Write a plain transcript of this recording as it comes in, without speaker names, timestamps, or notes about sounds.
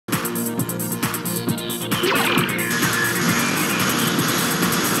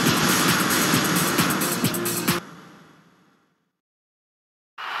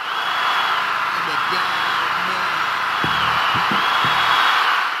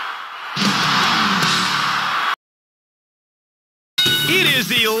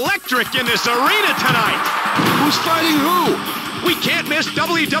electric in this arena tonight. Who's fighting who? We can't miss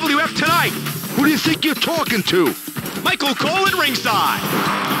WWF tonight. Who do you think you're talking to? Michael Cole at ringside.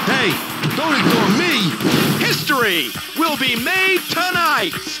 Hey, don't ignore me. History will be made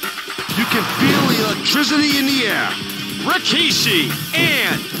tonight. You can feel the electricity in the air. Rikishi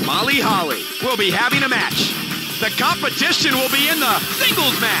and Molly Holly will be having a match. The competition will be in the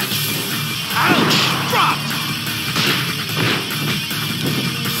singles match. Ouch! Dropped!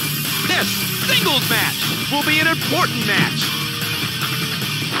 This singles match will be an important match.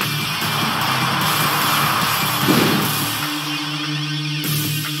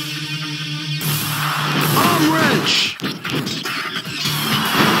 Arm wrench!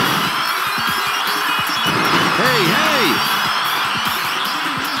 Hey!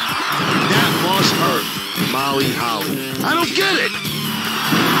 That must hurt, Molly Holly. I don't get it!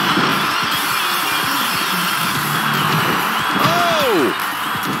 Oh!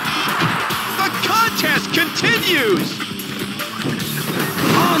 The contest continues!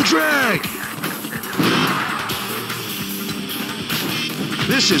 Arm drag!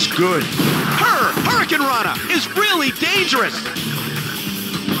 This is good. Her Hurricane Rana is really dangerous!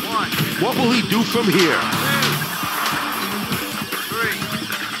 What will he do from here? 2, 3,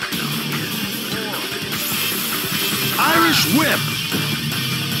 4. Irish whip!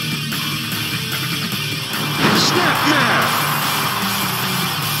 Snapmare!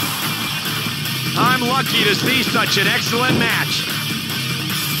 I'm lucky to see such an excellent match.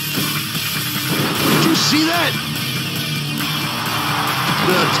 Did you see that?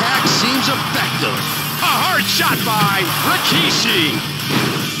 The attack seems effective. A hard shot by Rikishi.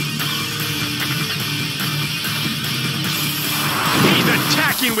 He's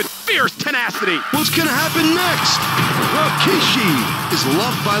attacking with fierce tenacity. What's gonna happen next? Rikishi is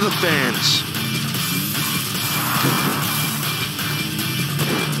loved by the fans.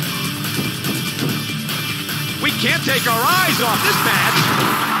 We can't take our eyes off this match.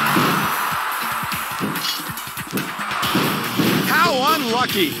 How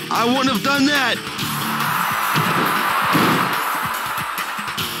unlucky. I wouldn't have done that.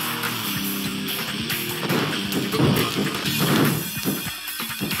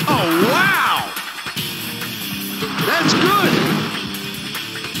 Oh, wow! That's good.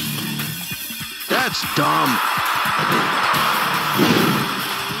 That's dumb.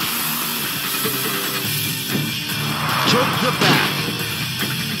 Took the back.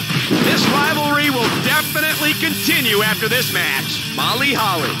 This rivalry will definitely continue after this match. Molly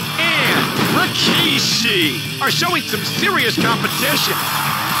Holly and Rikishi are showing some serious competition.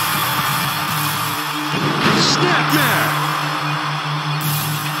 Snapmare.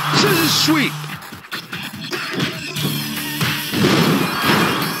 Scissors sweep.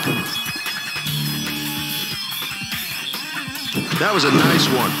 That was a nice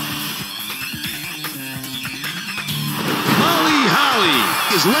one. Molly Holly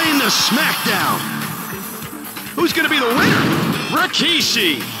is laying the smackdown. Who's going to be the winner?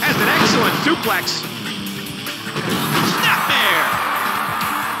 Rikishi has an excellent suplex. Snapmare!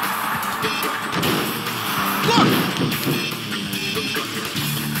 Look!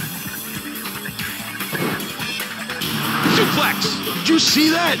 Suplex! Did you see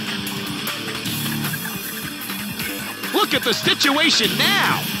that? Look at the situation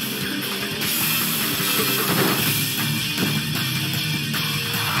now!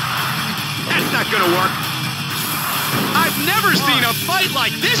 That's not gonna work. I've never seen a fight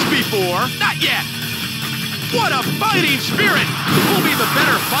like this before. Not yet. What a fighting spirit! Who'll be the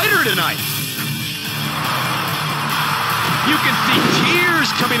better fighter tonight? You can see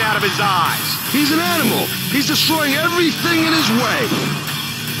tears coming out of his eyes. He's an animal. He's destroying everything in his way.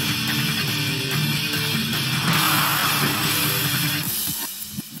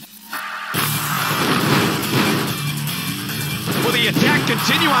 Will the attack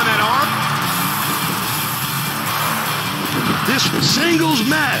continue on that arm? This singles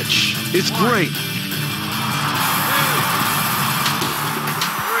match is great. 2, 3,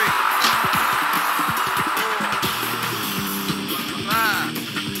 4,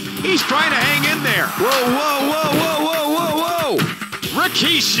 5. He's trying to hang in there. Whoa.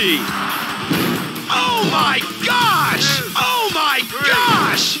 Rikishi. Oh my gosh! Oh my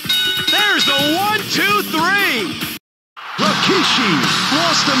gosh! There's the 1, 2, 3. Rikishi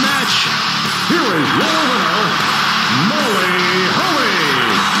lost the match. Here is your winner,